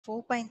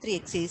4.3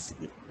 exercise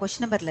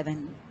question number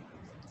 11.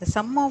 The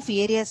sum of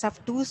areas of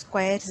two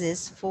squares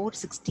is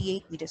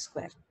 468 meter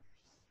square.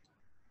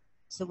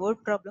 So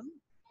word problem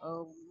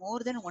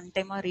more than one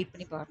time read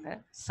பண்ணி பாருங்க.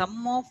 Sum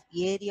of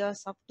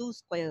areas of two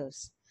squares.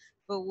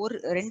 இப்போ ஒரு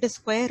ரெண்டு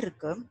square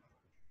இருக்கு.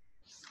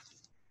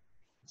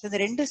 So இந்த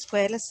ரெண்டு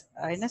ஸ்கொயர்ல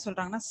என்ன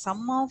சொல்றாங்கன்னா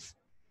sum of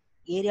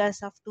areas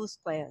of two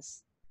squares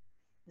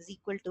is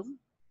equal to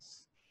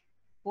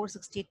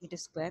 468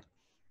 meter square.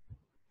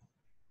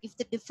 If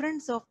the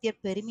difference of their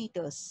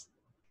perimeters,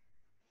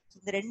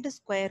 இந்த ரெண்டு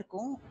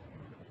ஸ்கொயருக்கும்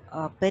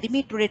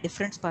பெரிமீட்டருடைய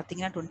டிஃபரன்ஸ்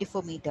பார்த்தீங்கன்னா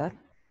 24 மீட்டர்.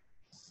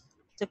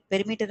 ஸோ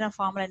பெரிமீட்டர்னா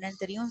ஃபார்முலா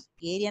என்னன்னு தெரியும்,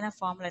 ஏரியானா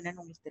ஃபார்முலா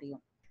என்னன்னு உங்களுக்கு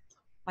தெரியும்.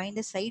 Find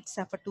the sides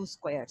of two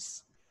squares.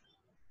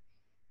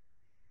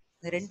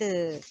 இந்த ரெண்டு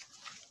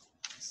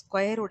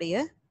ஸ்கொயருடைய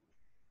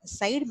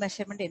சைடு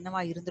மெஷர்மெண்ட்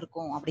என்னவா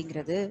இருந்திருக்கும்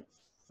அப்படிங்கிறது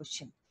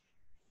கொஸ்டின்.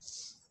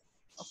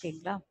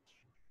 ஓகேங்களா?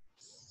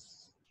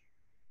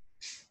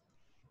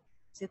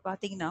 சரி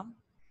பார்த்தீங்கன்னா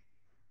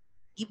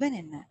given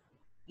என்ன,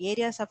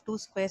 areas of two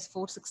squares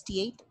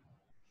 468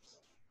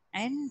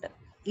 and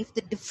if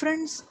the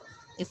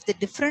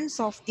difference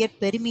of their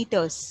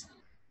perimeters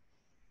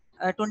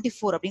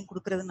 24 அப்படின்னு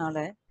கொடுக்கறதுனால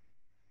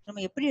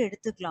நம்ம எப்படி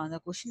எடுத்துக்கலாம், அந்த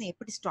கொஸ்டினை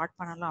எப்படி ஸ்டார்ட்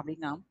பண்ணலாம்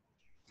அப்படின்னா,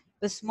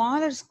 இப்போ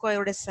ஸ்மாலர்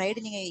ஸ்கொயரோட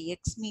சைடு நீங்க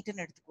எக்ஸ்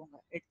மீட்டர்னு எடுத்துக்கோங்க.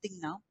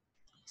 எடுத்தீங்கன்னா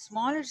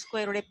ஸ்மாலர்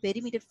ஸ்கொயரோட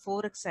பெரிமீட்டர்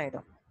 4x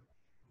ஆயிடும்.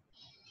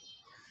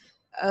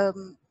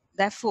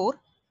 therefore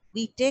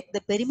we take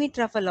the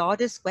perimeter of a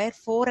larger square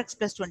 4x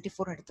plus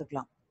 24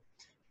 எடுத்துக்கலாம்.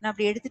 நான்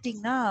அப்படி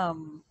எடுத்துட்டீங்கன்னா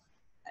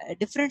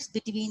difference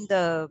between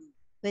the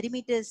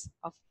perimeters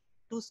of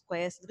two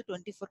squares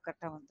 24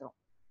 கரெக்டா வந்துடும்.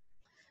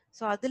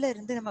 ஸோ அதுல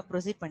இருந்து நம்ம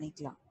ப்ரொசீட்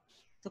பண்ணிக்கலாம்.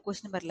 ஸோ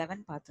கொஸ்டின் நம்பர்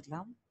 11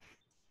 பார்த்துக்கலாம்.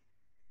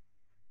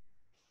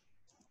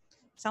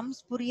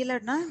 சம்ஸ்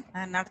புரியலைன்னா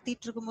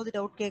நடத்திட்டு இருக்கும்போது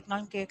டவுட்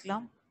கேட்கலாம்னு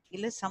கேட்கலாம்,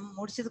 இல்லை சம்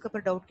முடிச்சதுக்கு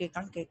அப்புறம் டவுட்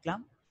கேட்கலாம்னு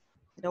கேட்கலாம்.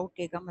 டவுட்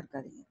கேட்காம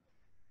இருக்காதீங்க,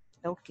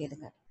 டவுட்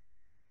கேளுங்க.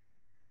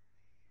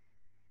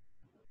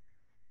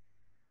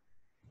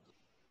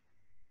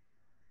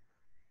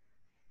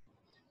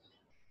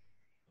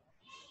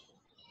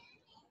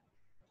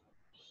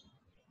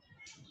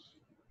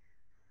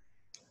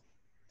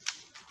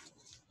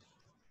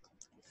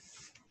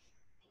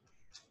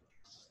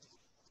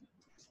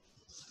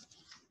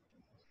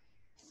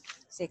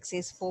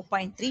 Exercise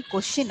 4.3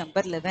 question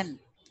number 11.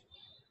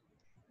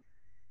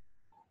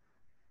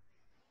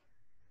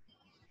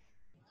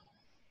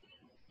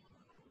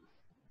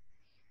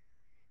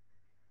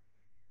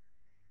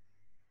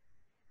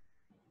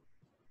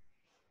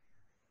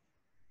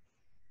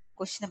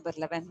 Question number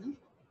 11.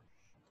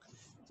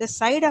 The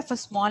side of a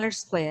smaller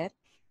square,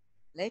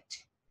 let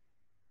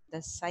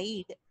the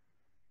side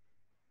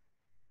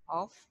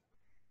of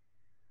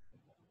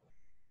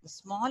the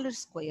smaller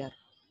square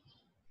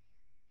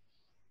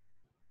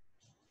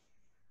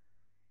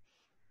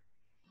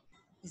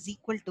is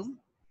equal to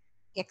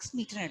x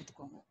meter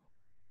எடுத்துக்கோங்க.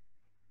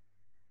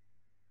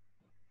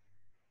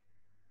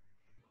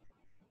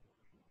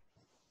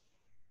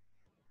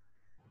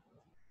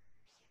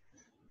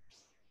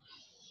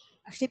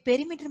 ஆக்சுவலி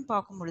பெரிமீட்டர்னு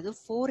பார்க்கும்பொழுது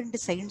 4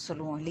 into சைடுன்னு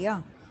சொல்லுவோம் இல்லையா?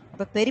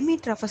 அப்போ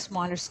perimeter of a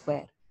smaller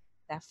square,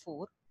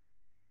 therefore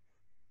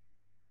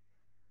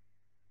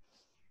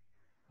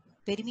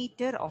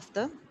perimeter of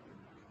the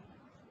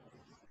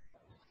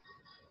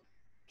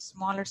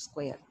smaller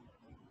square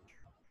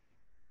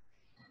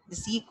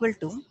is equal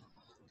to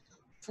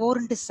 4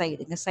 into side.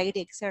 இந்த side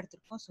X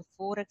எடுத்திருக்கோம், so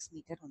 4x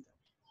metre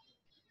வந்துடும்.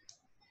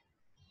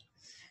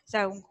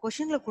 Sir உங்க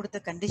கொஸ்டின்ல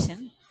கொடுத்த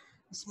கண்டிஷன்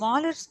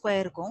ஸ்மாலர்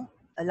ஸ்கொயருக்கும்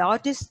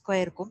லார்ஜஸ்ட்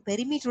ஸ்கொயருக்கும்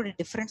பெரிமீட்டரோட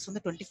டிஃபரன்ஸ்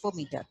வந்து 24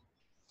 மீட்டர்.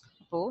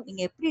 அப்போ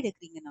நீங்க எப்படி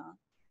எடுக்கிறீங்கன்னா,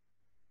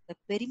 the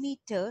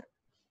perimeter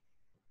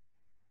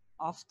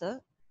of the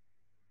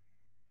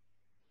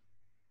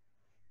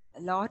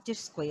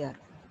largest square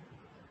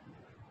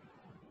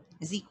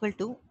is equal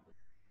to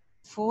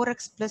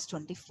 4x plus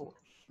 24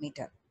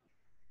 meter.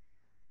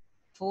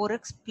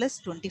 4x plus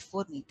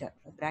 24 meter.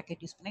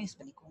 Bracket use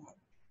பண்ணிக்கோங்க.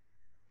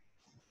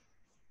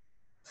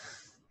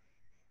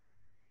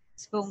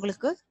 இப்போ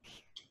உங்களுக்கு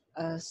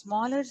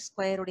ஸ்மாலர்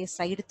ஸ்கொயருடைய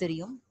சைடு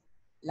தெரியும்,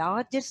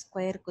 லார்ஜர்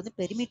ஸ்கொயருக்கு வந்து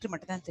பெரிமீட்டர்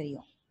மட்டும் தான்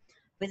தெரியும்.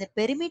 இப்போ இந்த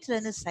பெரிமீட்டர்ல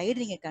இருந்து சைடு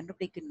நீங்க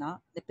கண்டுபிடிக்கணும்னா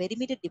இந்த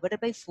பெரிமீட்டர்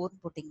டிவைடட் பை 4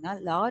 போட்டீங்கன்னா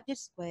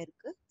லார்ஜர்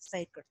ஸ்கொயருக்கு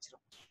சைடு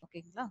கிடைச்சிரும்.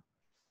 ஓகேங்களா?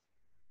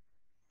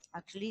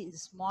 ஆக்சுவலி இது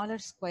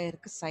ஸ்மாலர்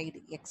ஸ்கொயருக்கு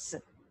சைடு எக்ஸ்.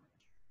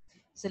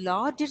 ஸோ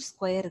லார்ஜர்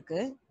ஸ்கொயருக்கு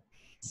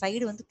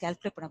சைடு வந்து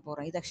கால்குலேட் பண்ண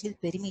போறோம். இது actually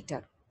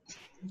perimeter.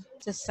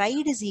 So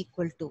side is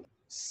equal to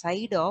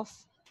side of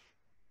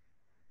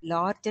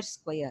larger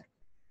square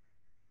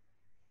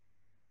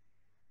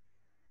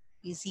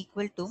is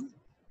equal to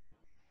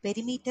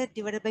perimeter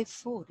divided by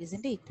 4,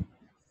 isn't it?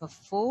 So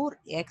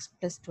 4x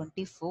plus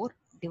 24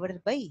 divided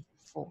by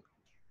 4.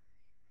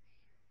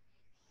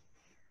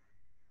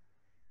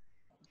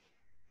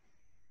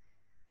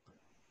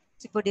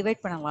 இப்போ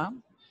divide பண்ணலாம்.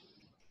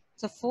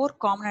 So 4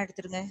 காமனாக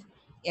எடுத்துருங்க.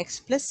 x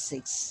plus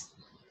 6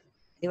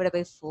 divided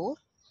by 4.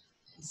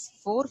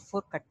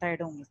 4 cut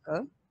ஆகிடும் உங்களுக்கு.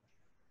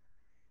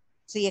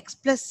 So x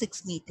plus 6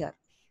 meter.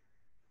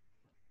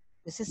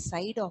 This is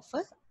side of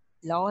a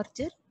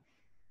larger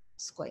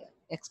square,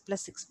 x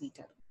plus 6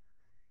 meter.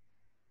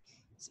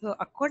 So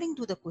according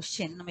to the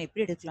question, நம்ம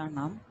எப்படி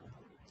எடுக்கலாம்னா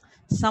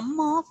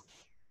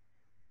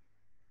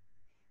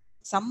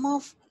sum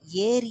of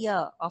area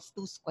of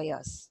two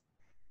squares.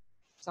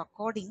 So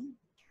according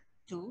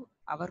to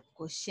our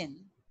question,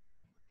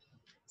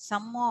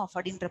 sum of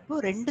அப்படின்றப்போ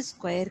ரெண்டு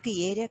ஸ்கொயருக்கு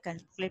area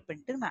calculate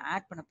பண்ணிட்டு நம்ம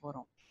add பண்ண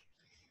போறோம்.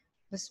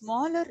 இப்போ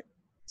ஸ்மாலர்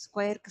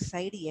ஸ்கொயருக்கு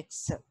சைடு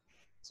எக்ஸ்.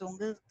 ஸோ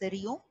உங்களுக்கு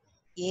தெரியும்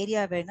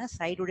ஏரியா வேணா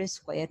சைடுடைய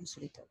ஸ்கொயர்னு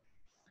சொல்லிட்டு.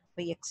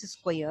 இப்போ X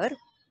square,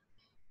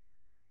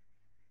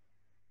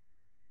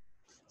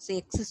 so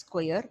X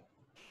square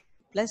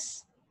plus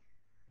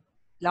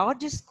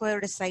largest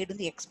ஸ்கொயரோட சைடு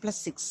வந்து எக்ஸ்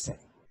பிளஸ் 6.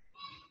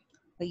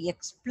 இப்போ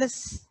X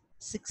plus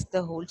 6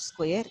 the whole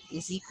square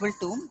is equal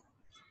to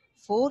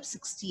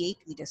 468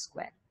 meter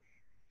square.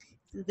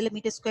 இதில்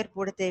மீட்டர் ஸ்கொயர்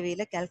போட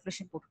தேவையில்லை,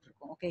 கால்குலேஷன்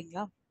போட்டுருக்கோம்.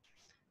 ஓகேங்களா?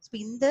 இப்போ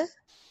இந்த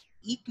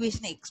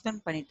ஈக்குவேஷனை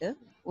எக்ஸ்பேண்ட் பண்ணிட்டு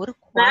ஒரு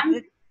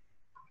குவாட்ரேட்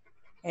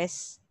எஸ்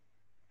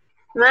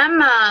மேம்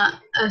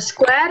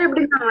ஸ்கொயர்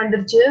எப்படி மேம்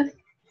வந்துருச்சு?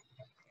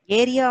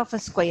 Area of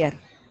a square.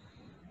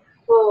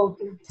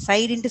 Okay.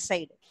 Side into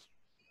side.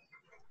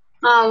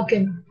 Okay.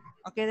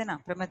 Okay தானா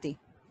பிரமதி?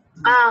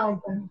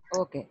 ஓகே.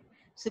 ஓகே.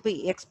 ஸோ இப்போ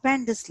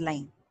expand this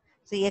line.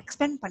 So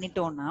expand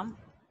பண்ணிட்டோம்னா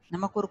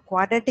நமக்கு ஒரு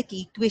குவாட்ரேட்டிக்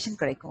ஈக்குவேஷன்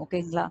கிடைக்கும்.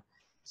 ஓகேங்களா?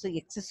 So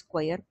X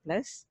square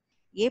plus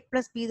A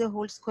plus be the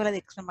whole square அதை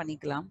expand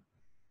பண்ணிக்கலாம்.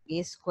 ஏ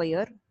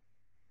square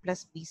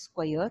plus B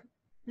square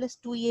plus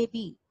 2ab,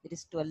 that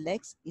is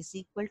 12x is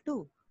equal to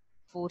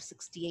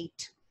 468.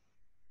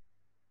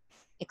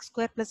 X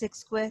square plus x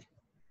square,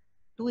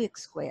 2x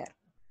square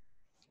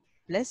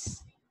plus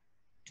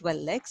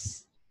 12x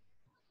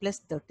plus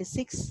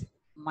 36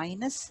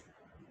 minus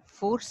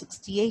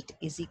 468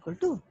 is equal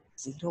to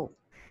 0.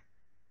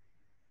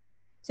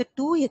 So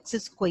 2x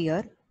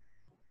square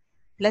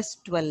plus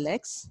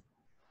 12x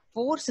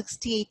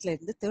 468 ல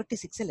இருந்து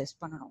 36 less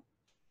பண்ணணும்.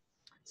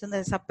 So இந்த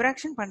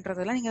subtraction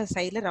பண்ணுறதெல்லாம் நீங்கள்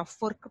சைடில் rough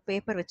work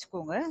paper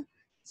வச்சுக்கோங்க.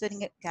 So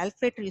நீங்கள்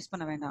calculator use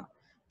பண்ண வேண்டாம்.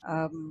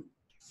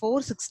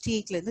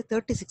 468லேருந்து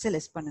 36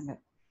 லெஸ் பண்ணுங்க.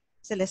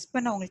 ஸோ லெஸ்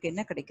பண்ண உங்களுக்கு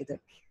என்ன கிடைக்குது?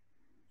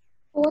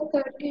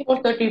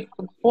 432.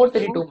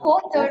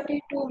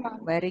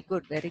 Very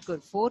good, very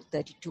good.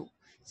 432.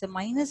 So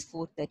minus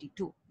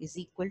 432 is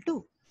equal to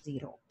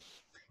 0.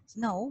 So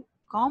now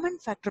common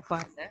factor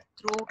பாருங்க.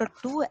 Throughout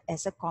 2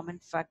 as a common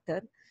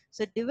factor.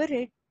 So divide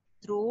it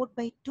throughout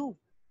by 2.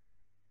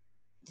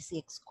 This is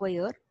x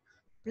square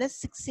plus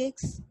 6x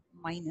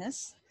minus,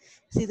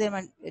 see then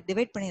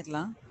divide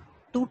பண்ணிரலாம்.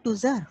 2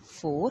 2s are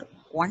 4,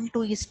 1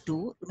 2 is 2,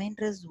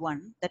 remainder is 1,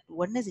 that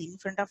 1 is in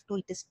front of 2,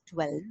 it is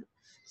 12.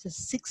 So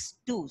 6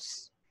 2s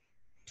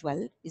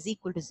 12 is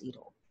equal to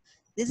 0.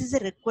 This is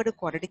a required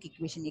quadratic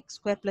equation. X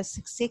square plus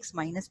 6x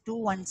minus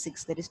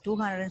 216, that is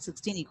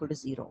 216 equal to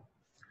 0.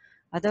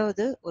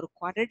 அதாவது ஒரு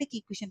quadratic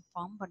equation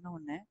form பண்ண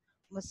உடனே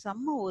உங்க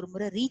சம்மை ஒரு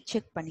முறை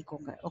recheck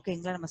பண்ணிக்கோங்க.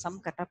 ஓகேங்களா? நம்ம சம்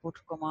கரெக்டாக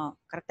போட்டிருக்கோமா,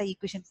 கரெக்டாக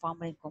ஈக்குவேஷன் ஃபார்ம்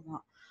பண்ணியிருக்கோமா,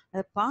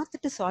 அதை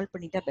பார்த்துட்டு சால்வ்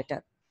பண்ணிட்டா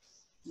better.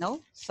 Now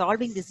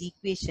solving this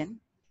equation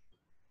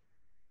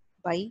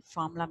by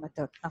formula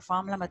method. நான்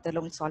ஃபார்முலா மெத்தடில்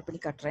உங்களுக்கு சால்வ்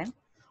பண்ணி காட்டுறேன்.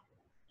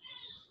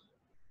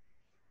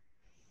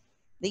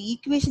 The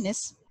equation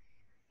is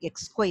x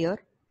square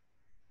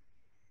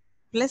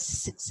plus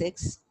 6x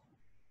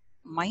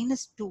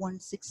minus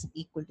 216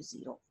 equal to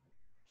 0.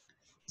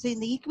 So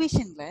இந்த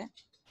ஈக்குவேஷன்ல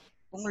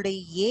உங்களுடைய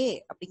a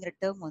அப்படிங்கிற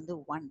டேர்ம் வந்து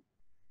 1.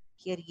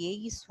 Here a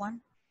is 1,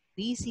 b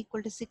is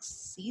equal to 6,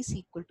 c is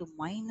equal to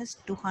minus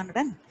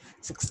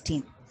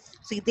 216.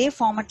 So இதே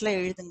ஃபார்மேட்ல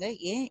எழுதுங்க.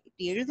 ஏன்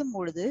இப்படி எழுதும்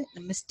பொழுது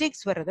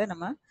மிஸ்டேக்ஸ் வர்றதை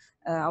நம்ம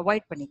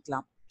அவாய்ட்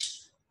பண்ணிக்கலாம்.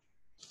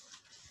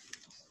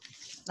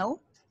 நவ்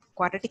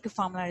குவாட்ரேட்டிக்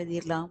ஃபார்முலா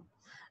எழுதிடலாம்.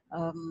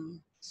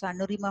 ஸோ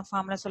அனுரிமா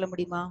ஃபார்முலா சொல்ல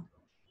முடியுமா?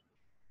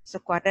 So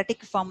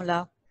quadratic formula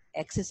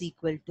x is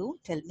equal to,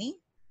 tell me.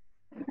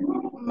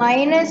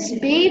 Minus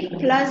b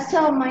plus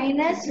or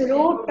minus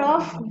root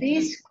of b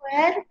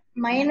square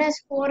minus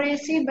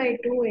 4ac by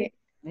 2a.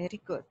 Very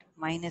good.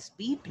 Minus b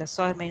plus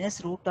or minus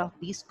root of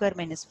b square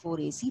minus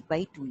 4ac by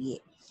 2a.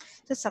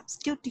 So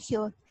substitute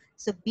here.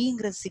 So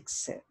bங்கிற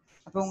 6.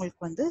 அப்போ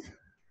உங்களுக்கு வந்து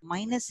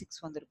minus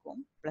 6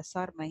 வந்திருக்கும். Plus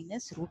or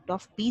minus root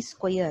of b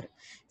square.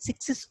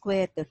 6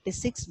 square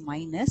 36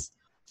 minus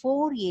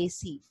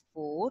 4ac.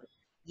 4.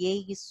 a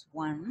is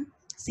 1.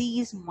 c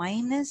is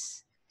minus.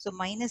 So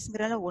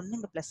மைனஸ்ங்கிறனால ஒன்று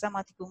இங்கே ப்ளஸ்ஸாக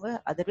மாற்றிக்கோங்க.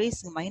 Otherwise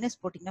இங்கே minus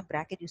போட்டிங்கன்னா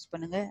ப்ராக்கெட் யூஸ்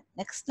பண்ணுங்க.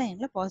 நெக்ஸ்ட்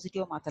லைனில்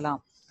பாசிட்டிவாக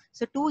மாற்றலாம்.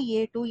 So 2a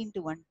 2 into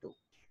 1 2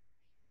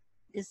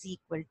 is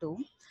equal to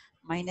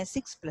minus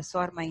 6 plus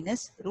or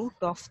minus root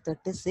of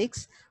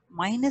 36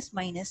 minus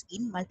minus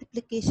in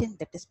multiplication,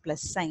 that is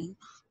plus sign,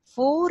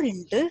 4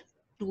 into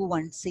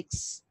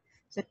 216.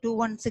 So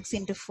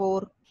 216 into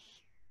 4.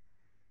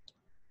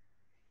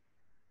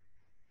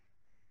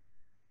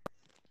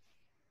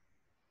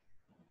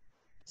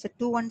 So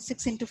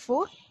 216 into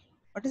 4.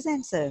 What is the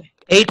answer?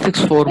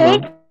 864,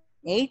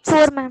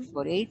 ma'am.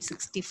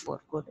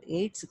 864. Good.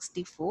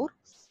 864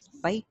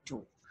 by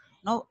 2.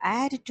 Now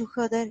add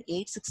together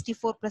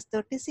 864 plus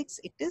 36.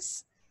 It is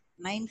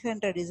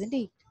 900, isn't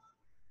it?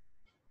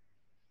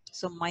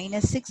 So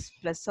minus 6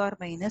 plus or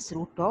minus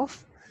root of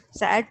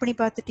so add பண்ணி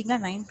பார்த்துட்டிங்கன்னா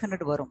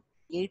 900 வரும்.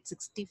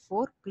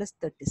 864 plus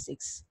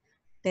 36.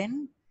 10,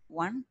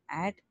 1,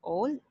 add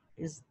all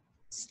is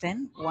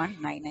 10, 1,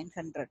 9,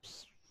 900.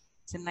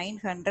 So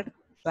 900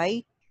 by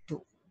 2.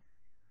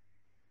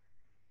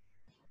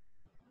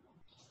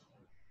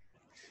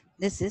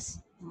 This is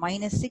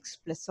minus 6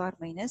 plus or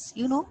minus,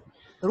 you know,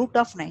 root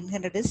of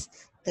 900 is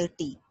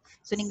 30.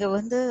 So நீங்க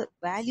வந்து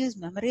values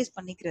memorize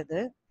பண்ணிக்கிறது,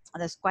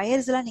 அந்த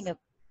ஸ்கொயர்ஸ்லாம் நீங்க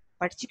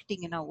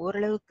படிச்சுக்கிட்டீங்கன்னா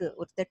ஓரளவுக்கு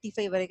ஒரு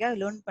 35 வரைக்கும்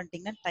லேர்ன்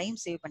பண்ணிட்டீங்கன்னா டைம்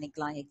சேவ்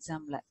பண்ணிக்கலாம்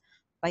எக்ஸாம்ல.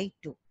 by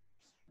 2.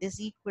 This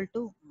equal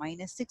to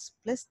minus 6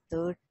 plus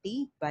 30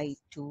 by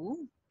 2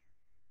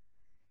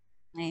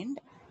 and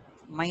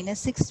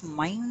minus 6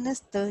 minus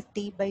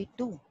 30 by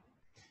 2.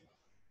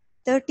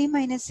 30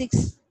 minus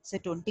 6, so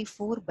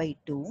 24 by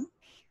 2.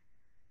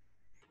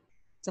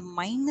 So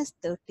minus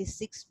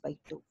 36 by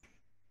 2.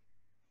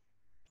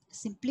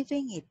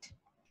 Simplifying it,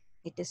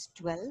 it is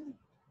 12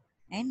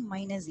 and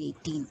minus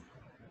 18.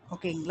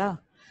 ஓகேங்களா?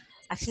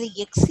 ஆக்சுவலி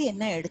எக்ஸ்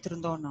என்ன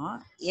எடுத்திருந்தோம்னா,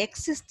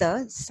 X is the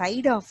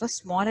side of a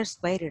smaller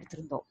square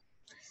எடுத்திருந்தோம்.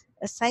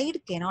 Side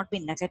cannot be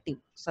negative.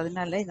 So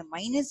அதனால இந்த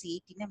minus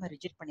 18 நம்ம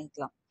reject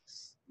பண்ணிக்கலாம்.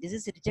 This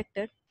is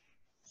rejected.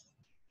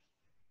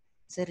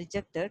 So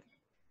rejected.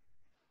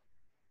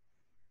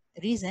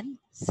 Reason,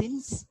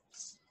 since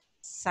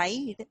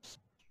side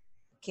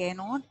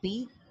cannot be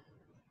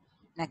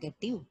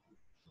negative.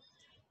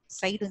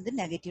 Side வந்து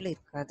நெகட்டிவ்ல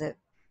இருக்காது.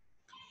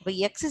 இப்போ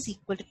எக்ஸ் இஸ்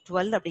ஈக்குவல் டு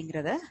 12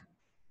 அப்படிங்கிறத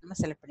நம்ம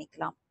செலக்ட்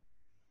பண்ணிக்கலாம்.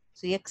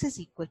 So X is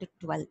equal to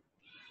 12.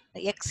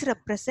 X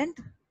represent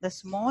the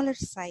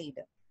smaller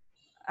side,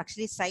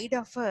 actually side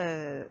of a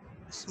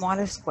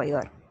smaller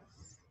square.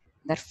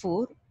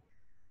 Therefore,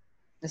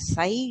 the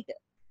side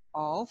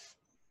of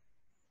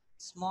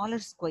smaller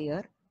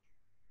square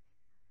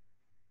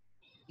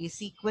is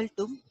equal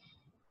to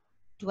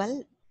 12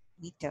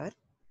 meter.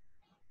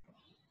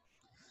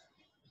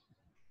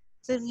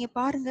 So நீங்க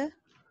பாருங்க,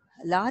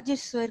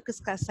 largest squareக்கு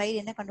side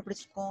என்ன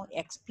கண்டுபிடிச்சிருக்கோம்?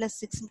 x plus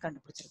 6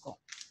 கண்டுபிடிச்சிருக்கோம்.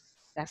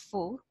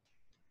 Therefore,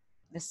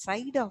 the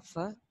side of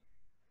a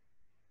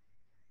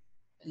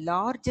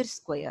larger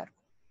square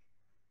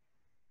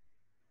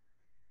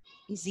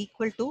is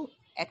equal to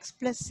x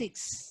plus 6.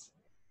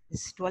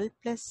 This 12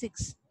 plus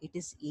 6, it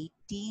is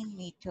 18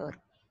 meter.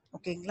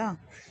 ஓகேங்களா?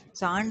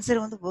 So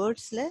answer வந்து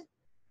வேர்ட்ஸில்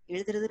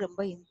எழுதுறது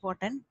ரொம்ப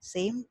important.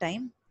 Same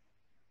time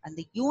அந்த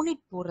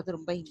யூனிட் போடுறது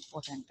ரொம்ப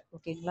இம்பார்ட்டன்ட்.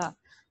 ஓகேங்களா?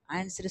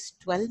 Answer is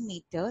 12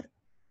 metre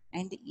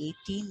and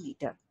 18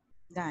 metre.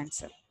 இந்த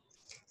ஆன்சர்.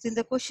 ஸோ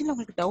இந்த கொஸ்டின்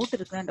உங்களுக்கு டவுட்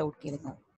இருக்குன்னா டவுட் கேளுங்க.